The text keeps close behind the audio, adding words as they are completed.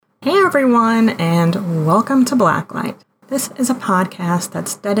Hey everyone, and welcome to Blacklight. This is a podcast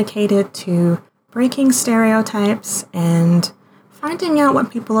that's dedicated to breaking stereotypes and finding out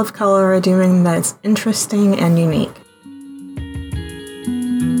what people of color are doing that's interesting and unique.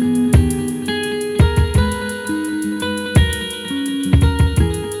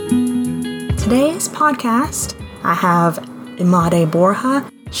 Today's podcast, I have Imade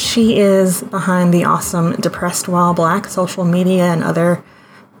Borja. She is behind the awesome Depressed While Black social media and other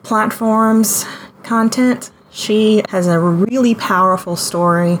platforms content. She has a really powerful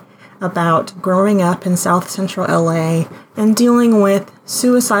story about growing up in South Central LA and dealing with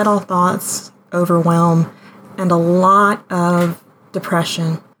suicidal thoughts, overwhelm, and a lot of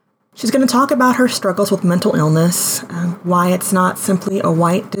depression. She's going to talk about her struggles with mental illness, why it's not simply a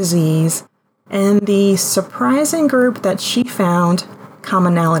white disease, and the surprising group that she found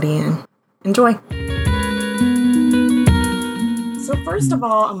commonality in. Enjoy. So first of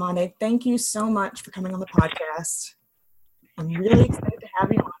all, Imade, thank you so much for coming on the podcast. I'm really excited to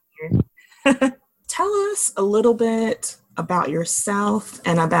have you on here. Tell us a little bit about yourself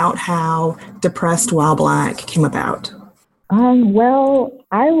and about how Depressed While Black came about. Well,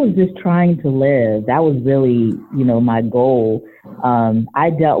 I was just trying to live. That was really, my goal.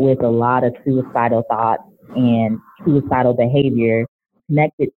 I dealt with a lot of suicidal thoughts and suicidal behavior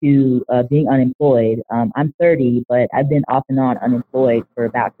connected to being unemployed. I'm 30, but I've been off and on unemployed for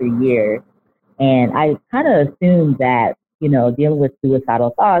about 3 years. And I kind of assumed that, dealing with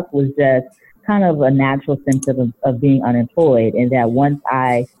suicidal thoughts was just kind of a natural symptom of being unemployed. And that once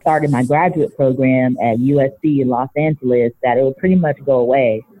I started my graduate program at USC in Los Angeles, that it would pretty much go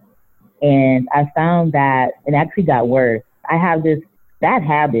away. And I found that it actually got worse. I have this bad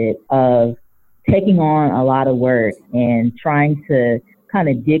habit of taking on a lot of work and trying to kind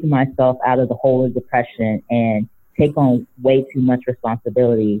of dig myself out of the hole of depression and take on way too much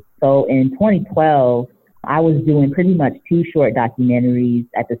responsibility. So in 2012, I was doing pretty much 2 short documentaries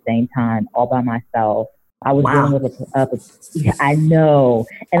at the same time, all by myself. I was dealing with I know.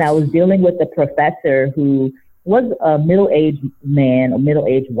 And I was dealing with a professor who was a middle-aged man, a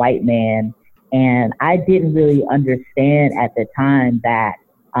middle-aged white man. And I didn't really understand at the time that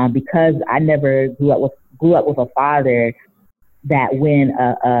because I never grew up with a father, that when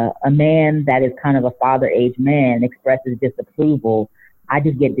a man that is kind of a father-age man expresses disapproval, I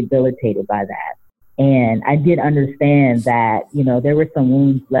just get debilitated by that. And I did understand that, there were some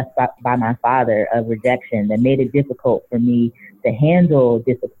wounds left by my father of rejection that made it difficult for me to handle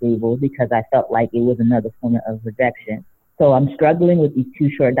disapproval because I felt like it was another form of rejection. So I'm struggling with these 2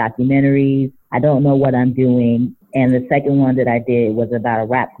 short documentaries. I don't know what I'm doing. And the second one that I did was about a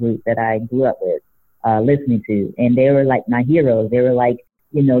rap group that I grew up with. Listening to, and they were like my heroes. They were like,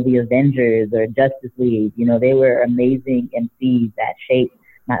 the Avengers or Justice League. They were amazing MCs that shaped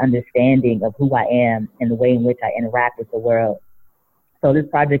my understanding of who I am and the way in which I interact with the world. So this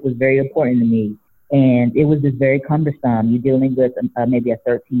project was very important to me, and it was just very cumbersome. You're dealing with maybe a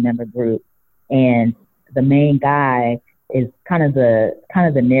 13-member group, and the main guy is kind of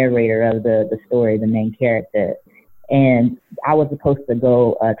the narrator of the story, the main character. And I was supposed to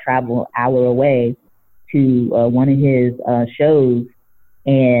go travel an hour away to one of his shows.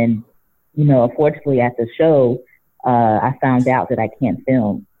 And, unfortunately at the show, I found out that I can't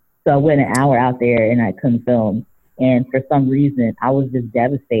film. So I went an hour out there and I couldn't film. And for some reason, I was just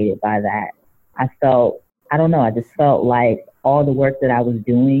devastated by that. I just felt like all the work that I was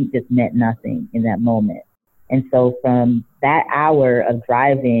doing just meant nothing in that moment. And so from that hour of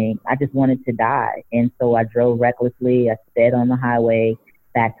driving, I just wanted to die. And so I drove recklessly. I sped on the highway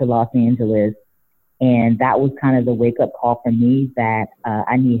back to Los Angeles. And that was kind of the wake-up call for me that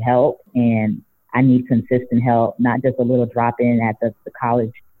I need help, and I need consistent help, not just a little drop-in at the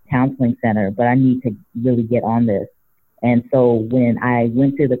college counseling center, but I need to really get on this. And so when I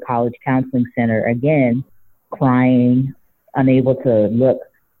went to the college counseling center, again, crying, unable to look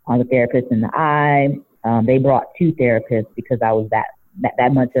on the therapist in the eye, they brought 2 therapists because I was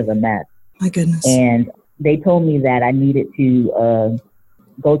that much of a mess. My goodness. And they told me that I needed to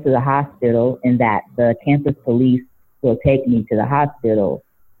go to the hospital and that the campus police will take me to the hospital.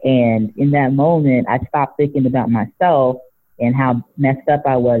 And in that moment, I stopped thinking about myself and how messed up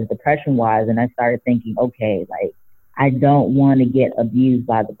I was depression-wise. And I started thinking, okay, like, I don't want to get abused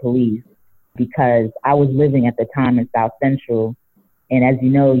by the police because I was living at the time in South Central. And as you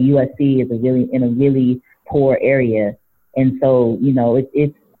know, USC is in a really poor area. And so,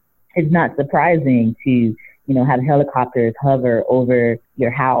 it's not surprising to have helicopters hover over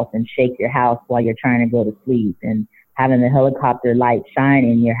your house and shake your house while you're trying to go to sleep, and having the helicopter light shine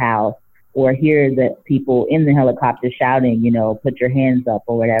in your house or hear the people in the helicopter shouting, put your hands up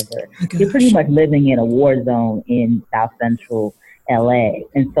or whatever. Oh, You're pretty gosh. much living in a war zone in South Central LA.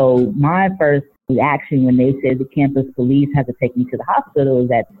 And so my first reaction when they said the campus police had to take me to the hospital is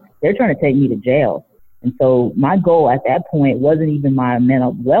that they're trying to take me to jail. And so my goal at that point wasn't even my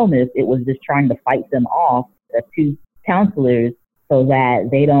mental wellness. It was just trying to fight them off, the two counselors, so that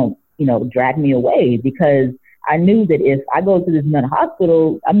they don't, drag me away, because I knew that if I go to this mental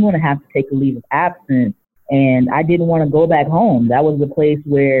hospital, I'm going to have to take a leave of absence. And I didn't want to go back home. That was the place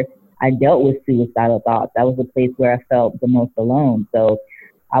where I dealt with suicidal thoughts. That was the place where I felt the most alone. So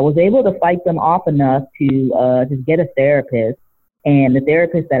I was able to fight them off enough to just get a therapist. And the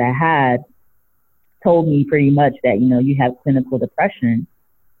therapist that I had told me pretty much that, you have clinical depression.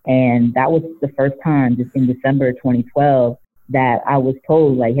 And that was the first time, just in December 2012, that I was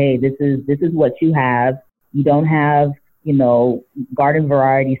told, like, hey, this is what you have. You don't have, garden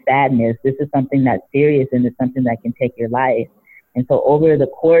variety sadness. This is something that's serious, and it's something that can take your life. And so over the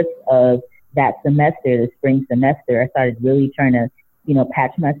course of that semester, the spring semester, I started really trying to,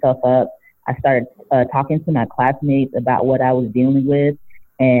 patch myself up. I started talking to my classmates about what I was dealing with.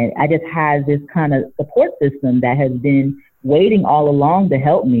 And I just had this kind of support system that has been waiting all along to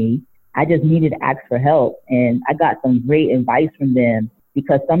help me. I just needed to ask for help. And I got some great advice from them,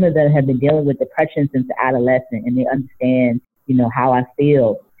 because some of them have been dealing with depression since adolescent, and they understand, how I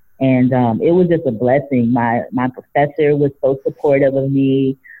feel. And it was just a blessing. My professor was so supportive of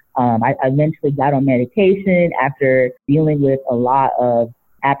me. I eventually got on medication after dealing with a lot of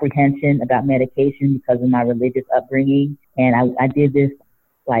apprehension about medication because of my religious upbringing. And I did this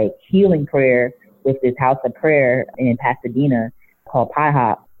like healing prayer with this house of prayer in Pasadena called Pi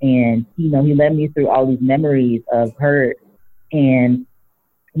Hop. And, he led me through all these memories of hurt and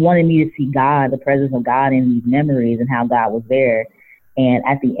wanted me to see God, the presence of God in these memories, and how God was there. And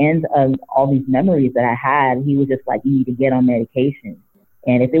at the end of all these memories that I had, he was just like, you need to get on medication.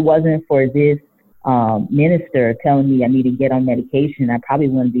 And if it wasn't for this minister telling me I need to get on medication, I probably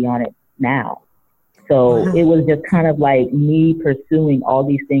wouldn't be on it now. So Wow. it was just kind of like me pursuing all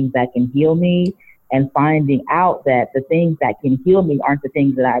these things that can heal me, and finding out that the things that can heal me aren't the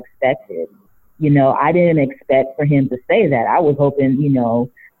things that I expected. I didn't expect for him to say that. I was hoping,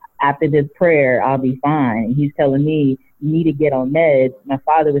 after this prayer, I'll be fine. And he's telling me, you need to get on meds. My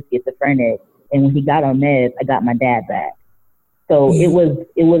father was schizophrenic, and when he got on meds, I got my dad back. So it was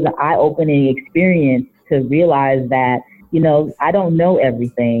an eye-opening experience to realize that, I don't know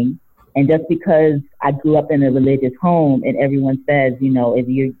everything. And just because I grew up in a religious home and everyone says, if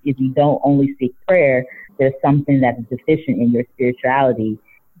you don't only seek prayer, there's something that's deficient in your spirituality.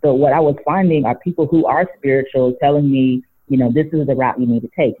 So what I was finding are people who are spiritual telling me, this is the route you need to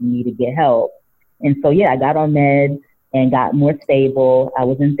take. You need to get help. And so, I got on meds and got more stable. I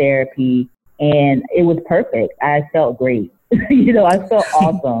was in therapy, and it was perfect. I felt great. I felt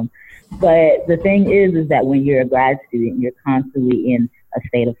awesome. But the thing is that when you're a grad student, you're constantly in a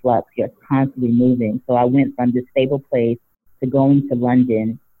state of flux. You're constantly moving. So I went from this stable place to going to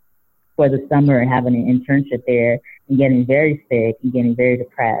London for the summer and having an internship there, and getting very sick and getting very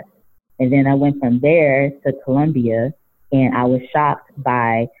depressed. And then I went from there to Columbia, and I was shocked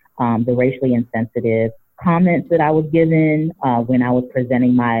by the racially insensitive comments that I was given when I was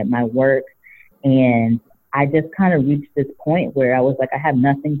presenting my work. And I just kind of reached this point where I was like, I have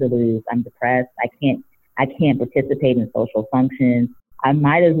nothing to lose. I'm depressed. I can't participate in social functions. I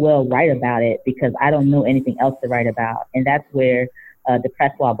might as well write about it, because I don't know anything else to write about. And that's where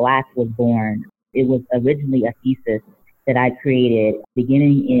Depressed While Black was born. It was originally a thesis that I created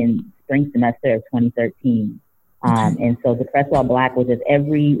beginning in spring semester of 2013. And so Depressed While Black was just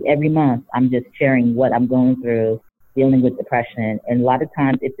every month, I'm just sharing what I'm going through, dealing with depression. And a lot of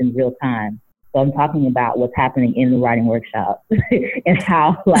times it's in real time. So I'm talking about what's happening in the writing workshop and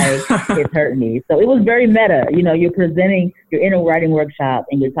how it's hurt me. So it was very meta. You're in a writing workshop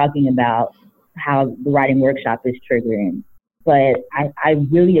and you're talking about how the writing workshop is triggering. But I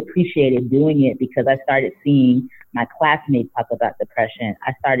really appreciated doing it, because I started seeing my classmates talk about depression.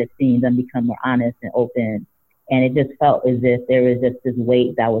 I started seeing them become more honest and open. And it just felt as if there was just this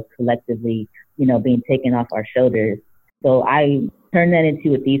weight that was collectively, being taken off our shoulders. So I turned that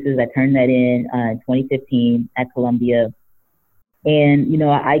into a thesis. I turned that in 2015 at Columbia. And,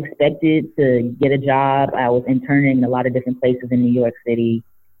 I expected to get a job. I was interning in a lot of different places in New York City,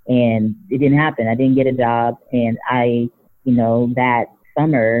 and it didn't happen. I didn't get a job. And that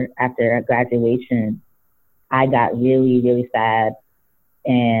summer after graduation, I got really, really sad.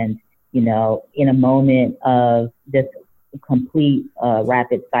 And, in a moment of just complete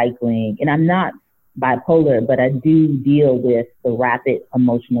rapid cycling, and I'm not bipolar, but I do deal with the rapid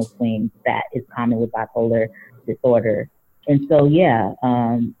emotional swings that is common with bipolar disorder. And so,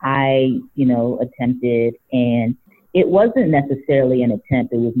 I, attempted, and it wasn't necessarily an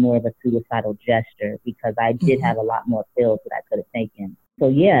attempt. It was more of a suicidal gesture because I did have a lot more pills that I could have taken. So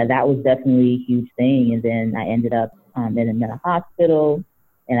that was definitely a huge thing. And then I ended up in a mental hospital,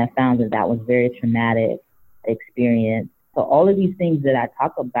 and I found that that was a very traumatic experience. So all of these things that I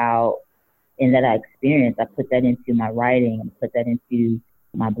talk about and that I experienced, I put that into my writing and put that into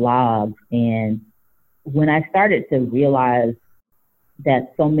my blogs. And when I started to realize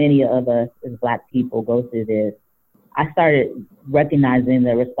that so many of us as Black people go through this, I started recognizing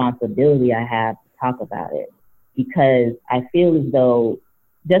the responsibility I have to talk about it, because I feel as though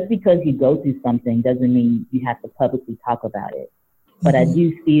just because you go through something doesn't mean you have to publicly talk about it. But I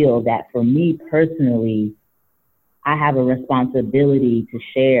do feel that for me personally, I have a responsibility to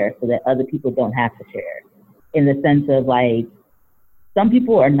share so that other people don't have to share, in the sense of like, some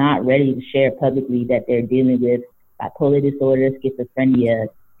people are not ready to share publicly that they're dealing with bipolar disorder, schizophrenia,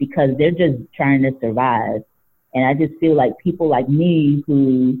 because they're just trying to survive. And I just feel like people like me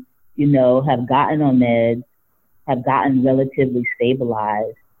who, have gotten on meds, have gotten relatively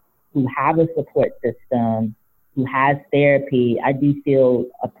stabilized, who have a support system, who has therapy, I do feel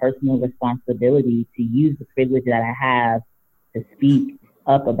a personal responsibility to use the privilege that I have to speak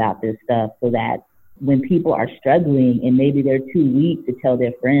up about this stuff, so that when people are struggling and maybe they're too weak to tell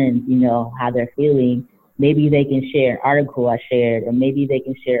their friends, how they're feeling, maybe they can share an article I shared, or maybe they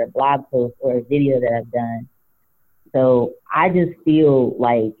can share a blog post or a video that I've done. So I just feel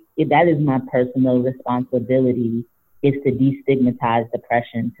like that is my personal responsibility, is to destigmatize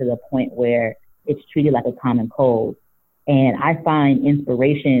depression to the point where it's treated like a common cold. And I find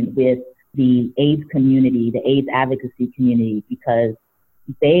inspiration with the AIDS community, the AIDS advocacy community, because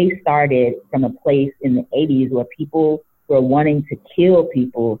they started from a place in the 80s where people were wanting to kill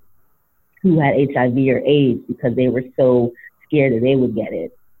people who had HIV or AIDS because they were so scared that they would get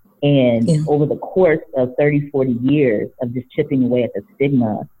it. And over the course of 30, 40 years of just chipping away at the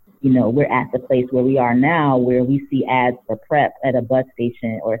stigma, we're at the place where we are now, where we see ads for PrEP at a bus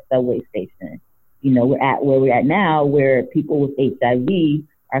station or a subway station. We're at where we're at now, where people with HIV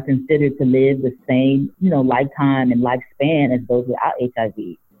are considered to live the same, lifetime and lifespan as those without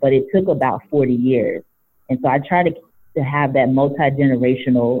HIV. But it took about 40 years. And so I try to have that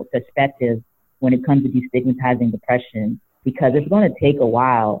multi-generational perspective when it comes to destigmatizing depression, because it's going to take a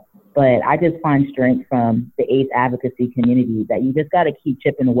while. But I just find strength from the AIDS advocacy community that you just got to keep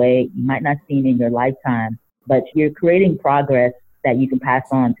chipping away. You might not see it in your lifetime, but you're creating progress that you can pass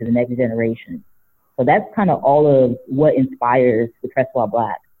on to the next generation. So that's kind of all of what inspires Depressed While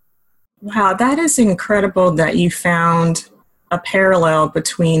Black. Wow, that is incredible that you found a parallel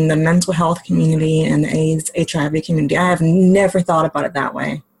between the mental health community and the AIDS HIV community. I have never thought about it that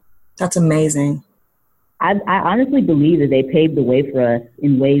way. That's amazing. I honestly believe that they paved the way for us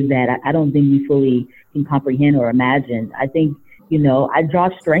in ways that I don't think we fully can comprehend or imagine. I think, I draw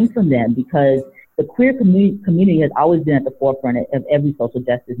strength from them because the queer community has always been at the forefront of every social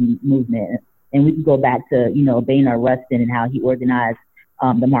justice movement. And we can go back to, Bayard Rustin and how he organized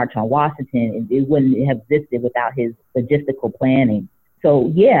the March on Washington, and it wouldn't have existed without his logistical planning.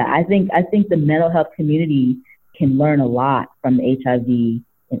 So, I think the mental health community can learn a lot from the HIV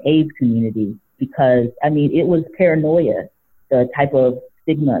and AIDS community, because, it was paranoia, the type of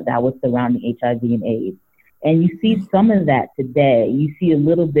stigma that was surrounding HIV and AIDS. And you see some of that today. You see a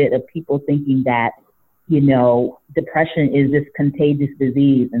little bit of people thinking that, depression is this contagious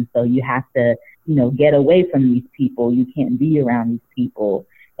disease. And so you have to, get away from these people. You can't be around these people.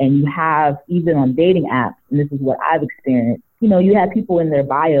 And you have, even on dating apps, and this is what I've experienced, you have people in their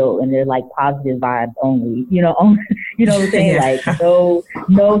bio and they're like positive vibes only, you know what I'm saying? Like,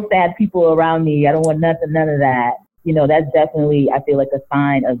 no sad people around me. I don't want none of that. That's definitely, I feel like, a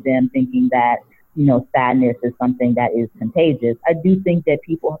sign of them thinking that, sadness is something that is contagious. I do think that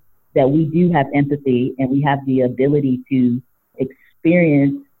we do have empathy and we have the ability to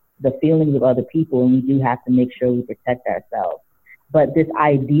experience the feelings of other people, and we do have to make sure we protect ourselves. But this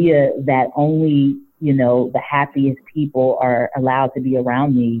idea that only, the happiest people are allowed to be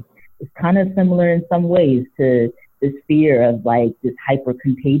around me is kind of similar in some ways to this fear of like this hyper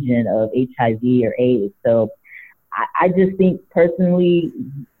contagion of HIV or AIDS. So I just think personally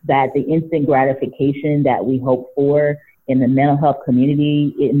that the instant gratification that we hope for in the mental health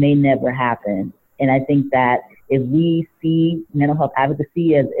community, it may never happen. And I think that if we see mental health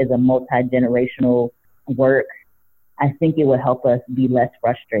advocacy as a multi-generational work, I think it would help us be less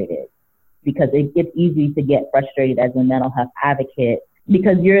frustrated, because it's easy to get frustrated as a mental health advocate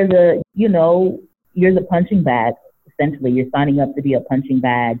because you're the, you're the punching bag. Essentially, you're signing up to be a punching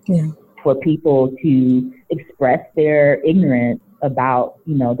bag for people to express their ignorance about,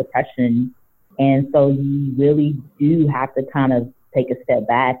 depression. And so you really do have to kind of take a step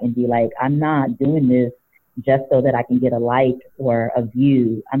back and be like, I'm not doing this just so that I can get a like or a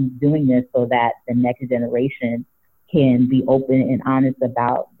view. I'm doing this so that the next generation can be open and honest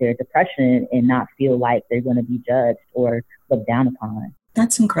about their depression and not feel like they're going to be judged or looked down upon.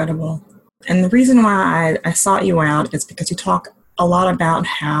 That's incredible. And the reason why I sought you out is because you talk a lot about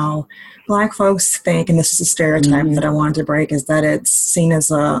how Black folks think, and this is a stereotype that I wanted to break, is that it's seen as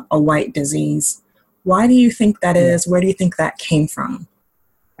a white disease. Why do you think that is? Where do you think that came from?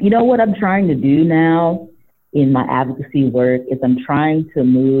 What I'm trying to do now in my advocacy work is I'm trying to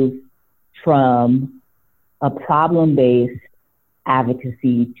move from a problem-based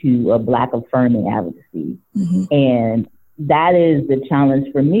advocacy to a Black affirming advocacy. And that is the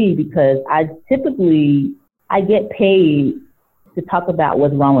challenge for me, because I get paid to talk about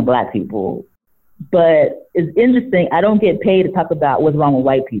what's wrong with Black people. But it's interesting, I don't get paid to talk about what's wrong with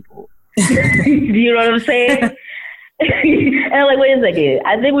white people. You know what I'm saying? And I'm like, wait a second.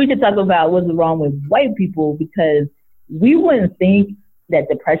 I think we should talk about what's wrong with white people, because we wouldn't think that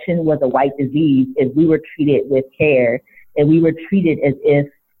depression was a white disease if we were treated with care, and we were treated as if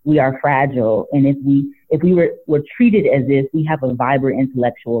we are fragile, and if we were treated as if we have a vibrant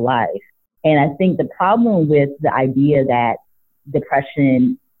intellectual life. And I think the problem with the idea that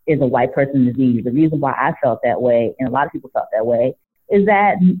depression is a white person disease, the reason why I felt that way, and a lot of people felt that way, is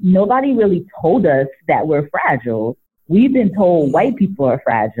that nobody really told us that we're fragile. We've been told white people are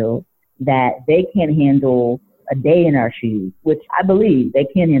fragile, that they can't handle a day in our shoes, which I believe they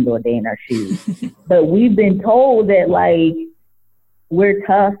can handle a day in our shoes. But we've been told that, like, we're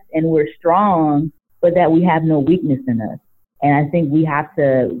tough and we're strong, but that we have no weakness in us. And I think we have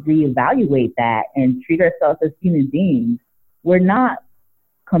to reevaluate that and treat ourselves as human beings. We're not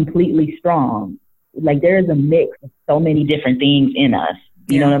completely strong. Like, there is a mix of so many different things in us.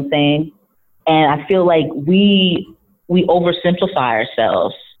 You know what I'm saying? And I feel like we oversimplify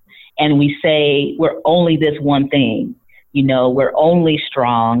ourselves, and we say we're only this one thing. We're only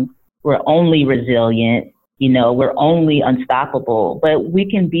strong. We're only resilient. We're only unstoppable. But we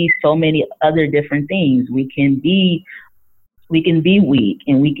can be so many other different things. We can be weak,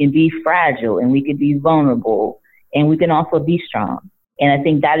 and we can be fragile, and we can be vulnerable, and we can also be strong. And I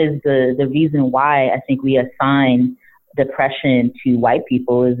think that is the reason why I think we assign depression to white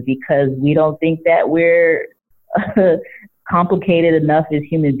people, is because we don't think that we're complicated enough as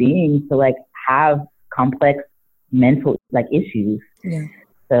human beings to have complex mental issues.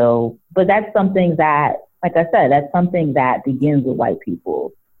 So, but that's something that, like I said, that's something that begins with white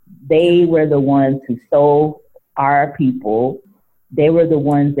people. They were the ones who stole our people. They were the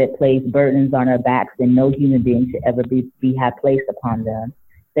ones that placed burdens on our backs that no human being should ever have placed upon them.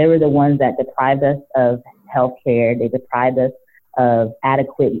 They were the ones that deprived us of health care. They deprived us of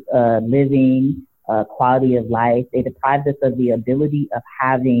adequate living, quality of life. They deprived us of the ability of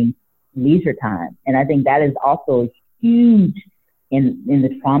having leisure time. And I think that is also huge in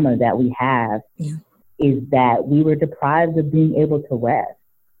the trauma that we have, is that we were deprived of being able to rest.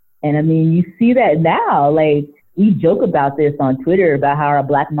 And I mean, you see that now, we joke about this on Twitter about how our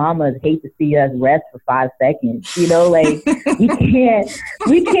Black mamas hate to see us rest for 5 seconds. we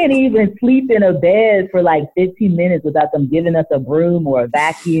can't even sleep in a bed for 15 minutes without them giving us a broom or a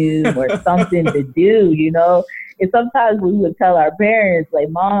vacuum or something to do, And sometimes we would tell our parents,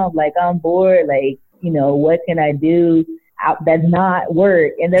 Mom, I'm bored, what can I do? That's not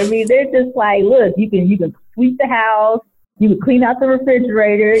work. And they're just look, you can sweep the house, you can clean out the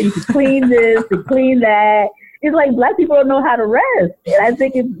refrigerator, you can clean this and clean that. It's Black people don't know how to rest. And I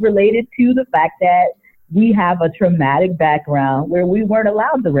think it's related to the fact that we have a traumatic background where we weren't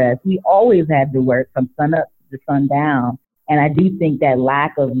allowed to rest. We always had to work from sun up to sundown. And I do think that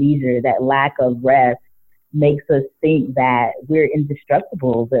lack of leisure, that lack of rest, makes us think that we're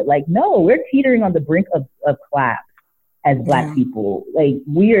indestructible. But no, we're teetering on the brink of collapse as Black people.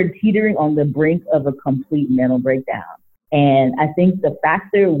 We are teetering on the brink of a complete mental breakdown. And I think the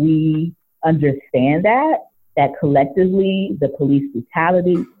faster we understand that collectively the police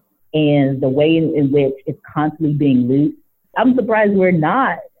brutality and the way in which it's constantly being looped, I'm surprised we're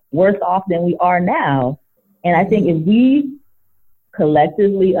not worse off than we are now. And I think if we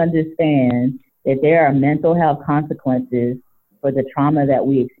collectively understand that there are mental health consequences for the trauma that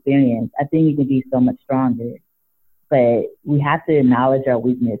we experience, I think we can be so much stronger. But we have to acknowledge our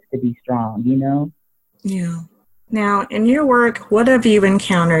weakness to be strong, Yeah. Now, in your work, what have you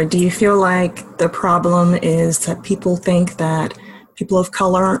encountered? Do you feel like the problem is that people think that people of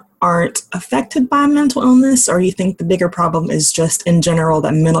color aren't affected by mental illness, or you think the bigger problem is just in general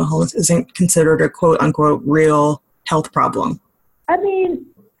that mental health isn't considered a quote unquote real health problem? I mean,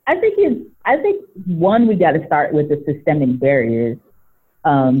 I think one, we got to start with the systemic barriers,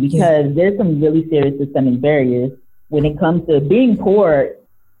 because there's some really serious systemic barriers when it comes to being poor.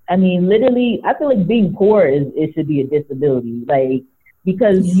 I mean, literally, I feel like being poor it should be a disability, like,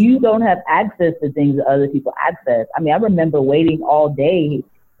 because you don't have access to things that other people access. I mean, I remember waiting all day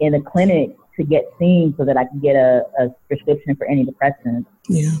in a clinic to get seen so that I could get a prescription for antidepressants.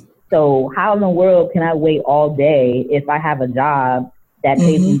 Yeah. So how in the world can I wait all day if I have a job that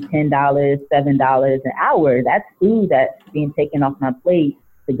pays me $10, $7 an hour? That's food that's being taken off my plate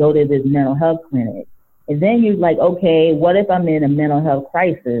to go to this mental health clinic. And then you're like, okay, what if I'm in a mental health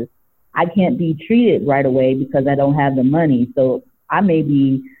crisis? I can't be treated right away because I don't have the money. So I may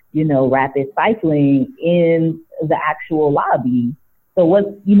be, rapid cycling in the actual lobby. So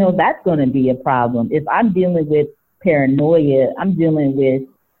that's going to be a problem. If I'm dealing with paranoia, I'm dealing with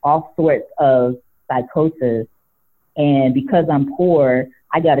all sorts of psychosis. And because I'm poor,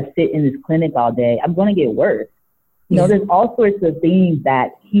 I got to sit in this clinic all day. I'm going to get worse. There's all sorts of things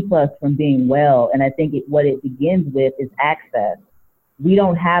that keep us from being well. And I think what it begins with is access. We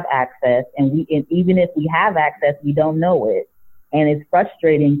don't have access. And even if we have access, we don't know it. And it's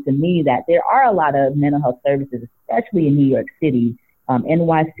frustrating to me that there are a lot of mental health services, especially in New York City.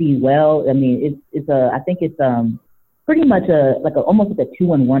 NYC Well, I mean, I think it's pretty much almost like a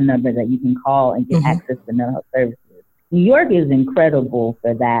 211 number that you can call and get access to mental health services. New York is incredible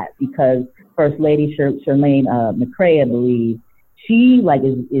for that because First Lady Charlene McCray, I believe, she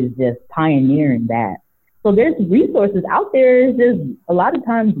is just pioneering that. So there's resources out there. It's just a lot of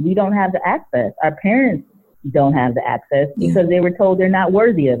times we don't have the access. Our parents don't have the access because they were told they're not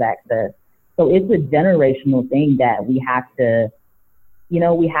worthy of access. So it's a generational thing that we have to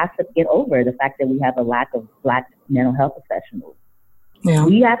get over, the fact that we have a lack of Black mental health professionals. Yeah.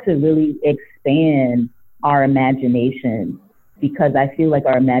 We have to really expand our imagination because I feel like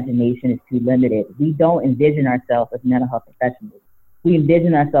our imagination is too limited. We don't envision ourselves as mental health professionals. We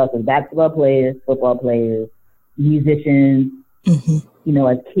envision ourselves as basketball players, football players, musicians,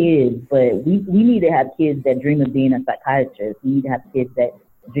 as kids. But we need to have kids that dream of being a psychiatrist. We need to have kids that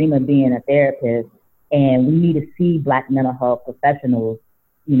dream of being a therapist. And we need to see Black mental health professionals,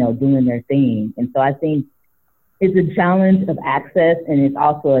 doing their thing. And so I think it's a challenge of access, and it's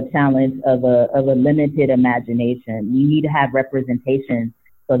also a challenge of a limited imagination. We need to have representation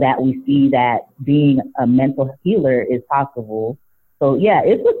so that we see that being a mental healer is possible. So yeah,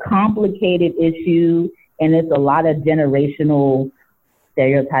 it's a complicated issue, and it's a lot of generational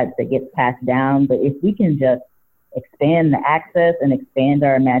stereotypes that gets passed down. But if we can just expand the access and expand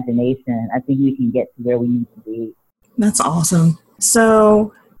our imagination, I think we can get to where we need to be. That's awesome.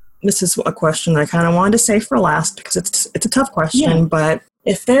 So this is a question that I kind of wanted to save for last because it's a tough question, but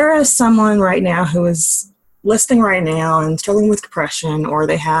if there is someone right now who is listening right now and struggling with depression, or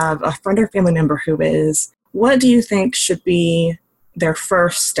they have a friend or family member who is, what do you think should be their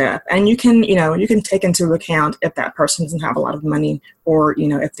first step? And you can take into account if that person doesn't have a lot of money, or,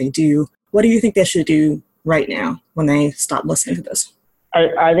 if they do, what do you think they should do right now when they stop listening to this?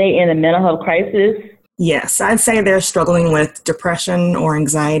 Are they in a mental health crisis? Yes, I'd say they're struggling with depression or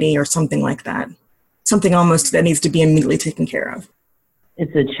anxiety or something like that. Something almost that needs to be immediately taken care of.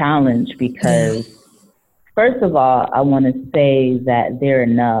 It's a challenge because, first of all, I want to say that they're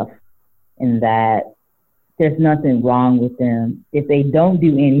enough and that there's nothing wrong with them. If they don't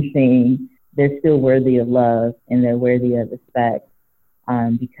do anything, they're still worthy of love and they're worthy of respect.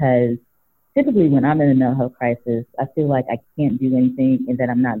 Because typically when I'm in a mental health crisis, I feel like I can't do anything and that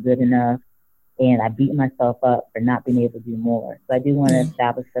I'm not good enough. And I beat myself up for not being able to do more. So I do want to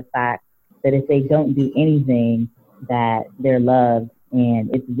establish the fact that if they don't do anything, that they're loved, and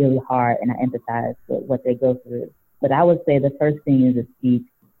it's really hard, and I empathize with what they go through. But I would say the first thing is to seek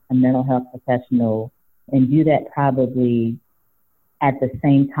a mental health professional and do that probably at the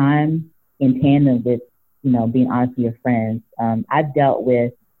same time in tandem with, being honest with your friends. I've dealt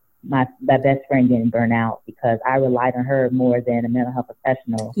with my best friend getting burnt out because I relied on her more than a mental health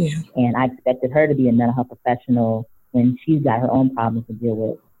professional. Yeah. And I expected her to be a mental health professional when she's got her own problems to deal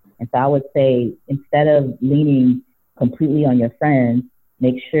with. And so I would say, instead of leaning completely on your friends,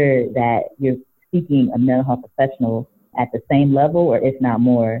 make sure that you're seeking a mental health professional at the same level or if not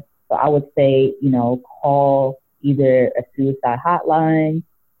more. So I would say, call either a suicide hotline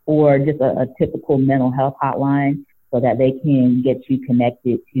or just a typical mental health hotline, so that they can get you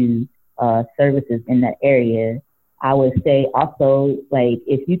connected to services in that area. I would say also,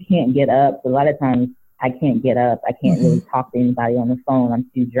 if you can't get up, a lot of times I can't get up. I can't really talk to anybody on the phone. I'm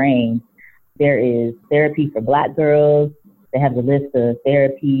too drained. There is therapy for Black girls. They have the list of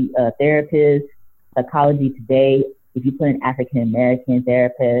therapists, Psychology Today. If you put in African American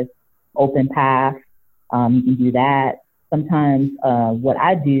therapist, Open Path, you can do that. Sometimes what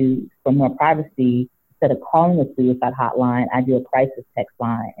I do for more privacy, instead of calling a suicide hotline, I do a crisis text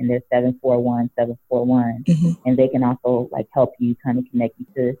line, and there's 741-741, and they can also like help you, kind of connect you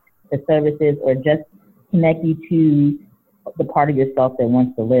to the services, or just connect you to the part of yourself that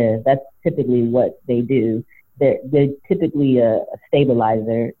wants to live. That's typically what they do. They're typically a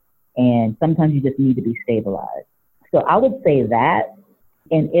stabilizer, and sometimes you just need to be stabilized. So I would say that,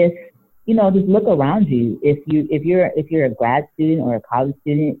 and if just look around you. If you're a grad student or a college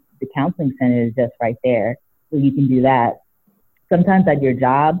student, the counseling center is just right there, so you can do that. Sometimes at your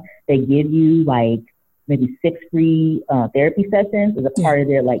job, they give you like maybe 6 free therapy sessions as a part of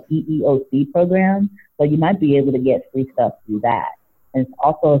their like EEOC program. So you might be able to get free stuff through that. And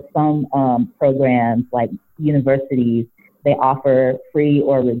also some programs like universities, they offer free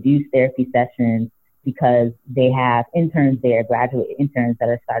or reduced therapy sessions because they have interns there, graduate interns that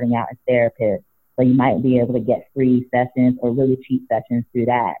are starting out as therapists. So you might be able to get free sessions or really cheap sessions through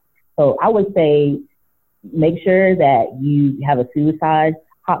that. So I would say make sure that you have a suicide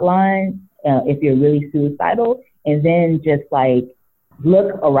hotline if you're really suicidal, and then just like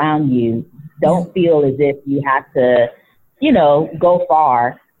look around you. Don't feel as if you have to, go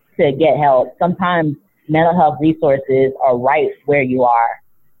far to get help. Sometimes mental health resources are right where you are.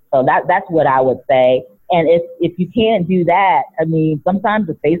 So that's what I would say. And if you can't do that, I mean, sometimes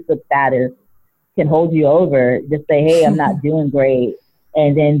the Facebook status can hold you over. Just say, hey, I'm not doing great.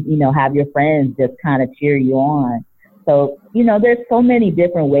 And then, have your friends just kind of cheer you on. So, there's so many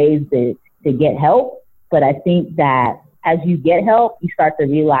different ways to get help. But I think that as you get help, you start to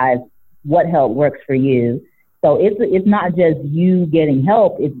realize what help works for you. So it's not just you getting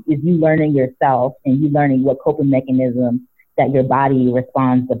help, it's you learning yourself and you learning what coping mechanisms that your body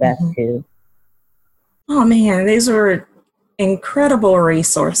responds the best to. Oh man, these are incredible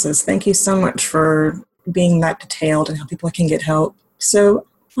resources. Thank you so much for being that detailed and how people can get help. So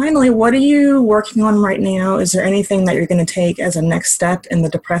finally, what are you working on right now? Is there anything that you're going to take as a next step in the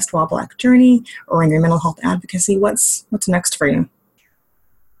Depressed While Black journey or in your mental health advocacy? What's next for you?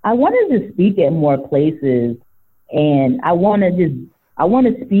 I wanted to speak at more places, and I want to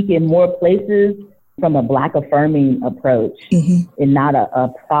speak in more places from a Black affirming approach and not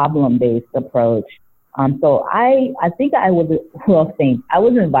a problem-based approach. So I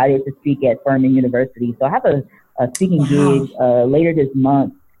was invited to speak at Furman University. So I have a speaking gig later this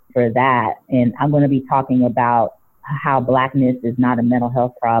month for that. And I'm going to be talking about how Blackness is not a mental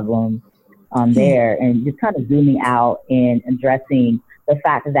health problem there, and just kind of zooming out and addressing the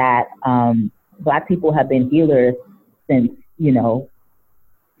fact that Black people have been healers since the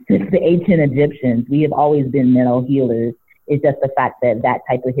ancient Egyptians. We have always been mental healers. It's just the fact that that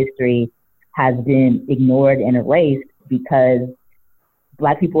type of history has been ignored and erased because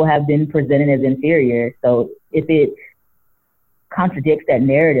Black people have been presented as inferior. So if it contradicts that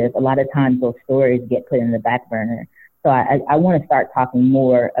narrative, a lot of times those stories get put in the back burner. So I want to start talking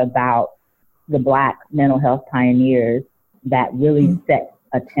more about the Black mental health pioneers that really set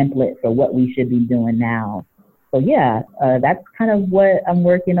a template for what we should be doing now. So yeah, that's kind of what I'm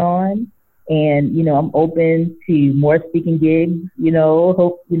working on. And, I'm open to more speaking gigs,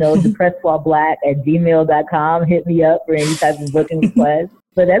 depressed-while-black@gmail.com. Hit me up for any type of booking request.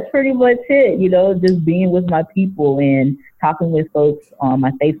 But that's pretty much it, just being with my people and talking with folks on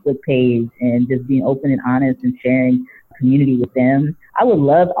my Facebook page and just being open and honest and sharing community with them. I would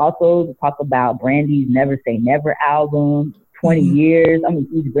love also to talk about Brandy's Never Say Never album. 20 years. I'm a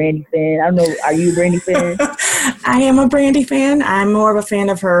huge Brandy fan. I don't know, are you a Brandy fan? I am a Brandy fan. I'm more of a fan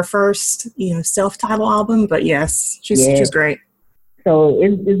of her first, self-titled album, but yes, she's great. So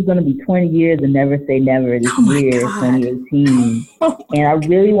it's going to be 20 years of Never Say Never this year, 2018. And I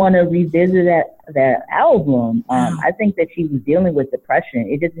really want to revisit that album. I think that she was dealing with depression.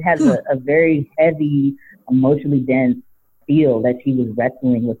 It just has a very heavy, emotionally dense feel that she was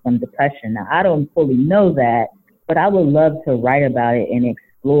wrestling with some depression. Now, I don't fully know that, but I would love to write about it and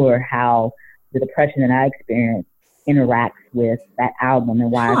explore how the depression that I experienced interacts with that album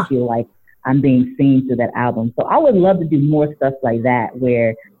and why I feel like I'm being seen through that album. So I would love to do more stuff like that,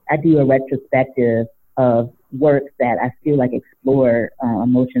 where I do a retrospective of works that I feel like explore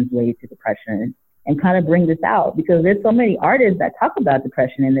emotions related to depression and kind of bring this out, because there's so many artists that talk about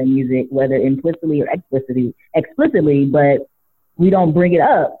depression in their music, whether implicitly or explicitly, but we don't bring it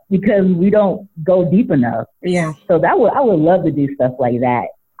up because we don't go deep enough. Yeah. So I would love to do stuff like that.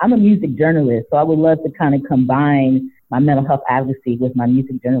 I'm a music journalist, so I would love to kind of combine my mental health advocacy with my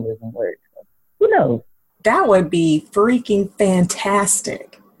music journalism work. So who knows? That would be freaking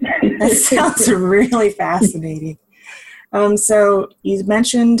fantastic. That sounds really fascinating. So you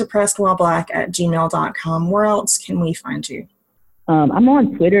mentioned depressedwhileblack@gmail.com. Where else can we find you? I'm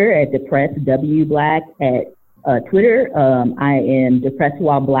on Twitter at depressedwblack at Twitter. I am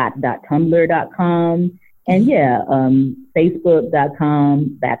depressedwhileblack.tumblr.com. And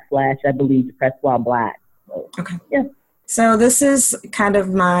Facebook.com / I believe depressedwhileblack. So, okay. Yeah. So this is kind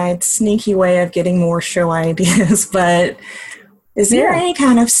of my sneaky way of getting more show ideas, but is there any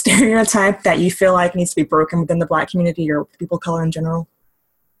kind of stereotype that you feel like needs to be broken within the Black community or people of color in general?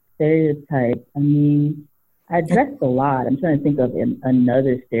 Stereotype. I mean, I addressed a lot. I'm trying to think of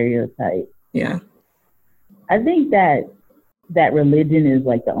another stereotype. Yeah. I think that religion is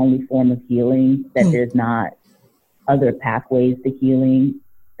like the only form of healing, that there's not other pathways to healing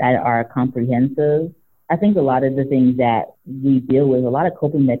that are comprehensive. I think a lot of the things that we deal with, a lot of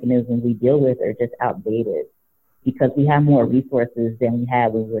coping mechanisms we deal with are just outdated because we have more resources than we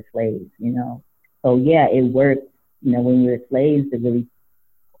had when we were slaves, you know? So yeah, it worked, you know, when we were slaves to really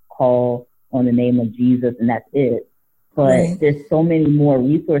call on the name of Jesus and that's it. But there's so many more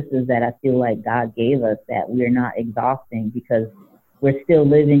resources that I feel like God gave us that we're not exhausting because we're still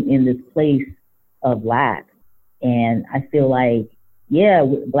living in this place of lack. And I feel like,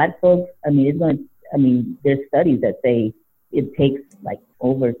 Black folks, there's studies that say it takes like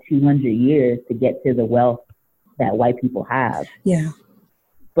over 200 years to get to the wealth that white people have. Yeah.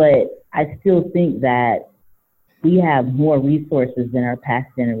 But I still think that we have more resources than our past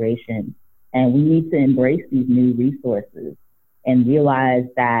generation. And we need to embrace these new resources and realize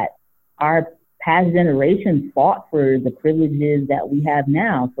that our past generations fought for the privileges that we have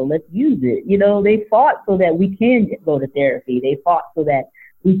now. So let's use it. You know, they fought so that we can go to therapy. They fought so that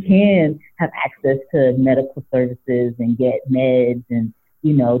we can have access to medical services and get meds and,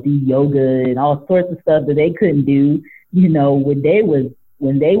 you know, do yoga and all sorts of stuff that they couldn't do, you know, when they was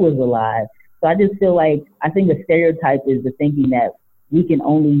alive. So I just feel like, I think the stereotype is the thinking that we can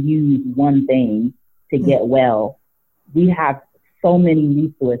only use one thing to get well. We have so many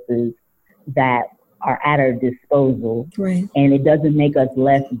resources that are at our disposal, and it doesn't make us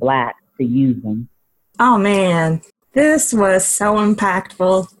less Black to use them. Oh man, this was so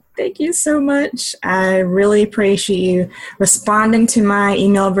impactful. Thank you so much. I really appreciate you responding to my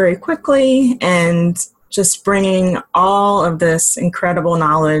email very quickly and just bringing all of this incredible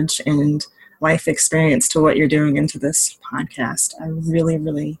knowledge and life experience to what you're doing into this podcast. I really,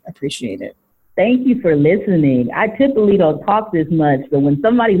 really appreciate it. Thank you for listening. I typically don't talk this much, but when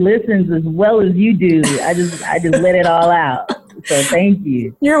somebody listens as well as you do, I just let it all out. So thank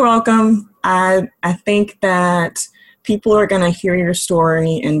you. You're welcome. I think that people are going to hear your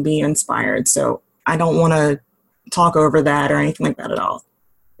story and be inspired. So I don't want to talk over that or anything like that at all.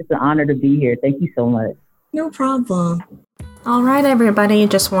 It's an honor to be here. Thank you so much. No problem. All right, everybody.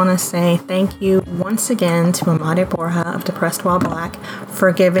 Just want to say thank you once again to Imade Borja of Depressed While Black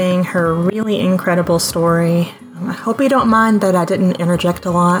for giving her really incredible story. I hope you don't mind that I didn't interject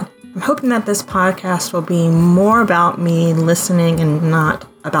a lot. I'm hoping that this podcast will be more about me listening and not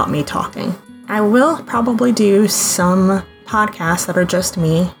about me talking. I will probably do some podcasts that are just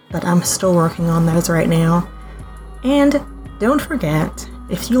me, but I'm still working on those right now. And don't forget,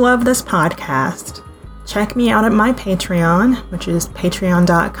 if you love this podcast, check me out at my Patreon, which is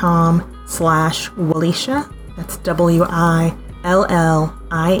patreon.com/Willisha. That's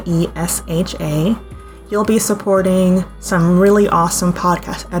WILLIESHA. You'll be supporting some really awesome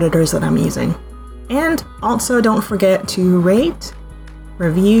podcast editors that I'm using. And also don't forget to rate,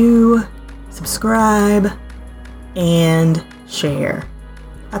 review, subscribe, and share.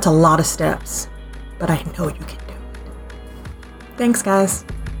 That's a lot of steps, but I know you can do it. Thanks, guys.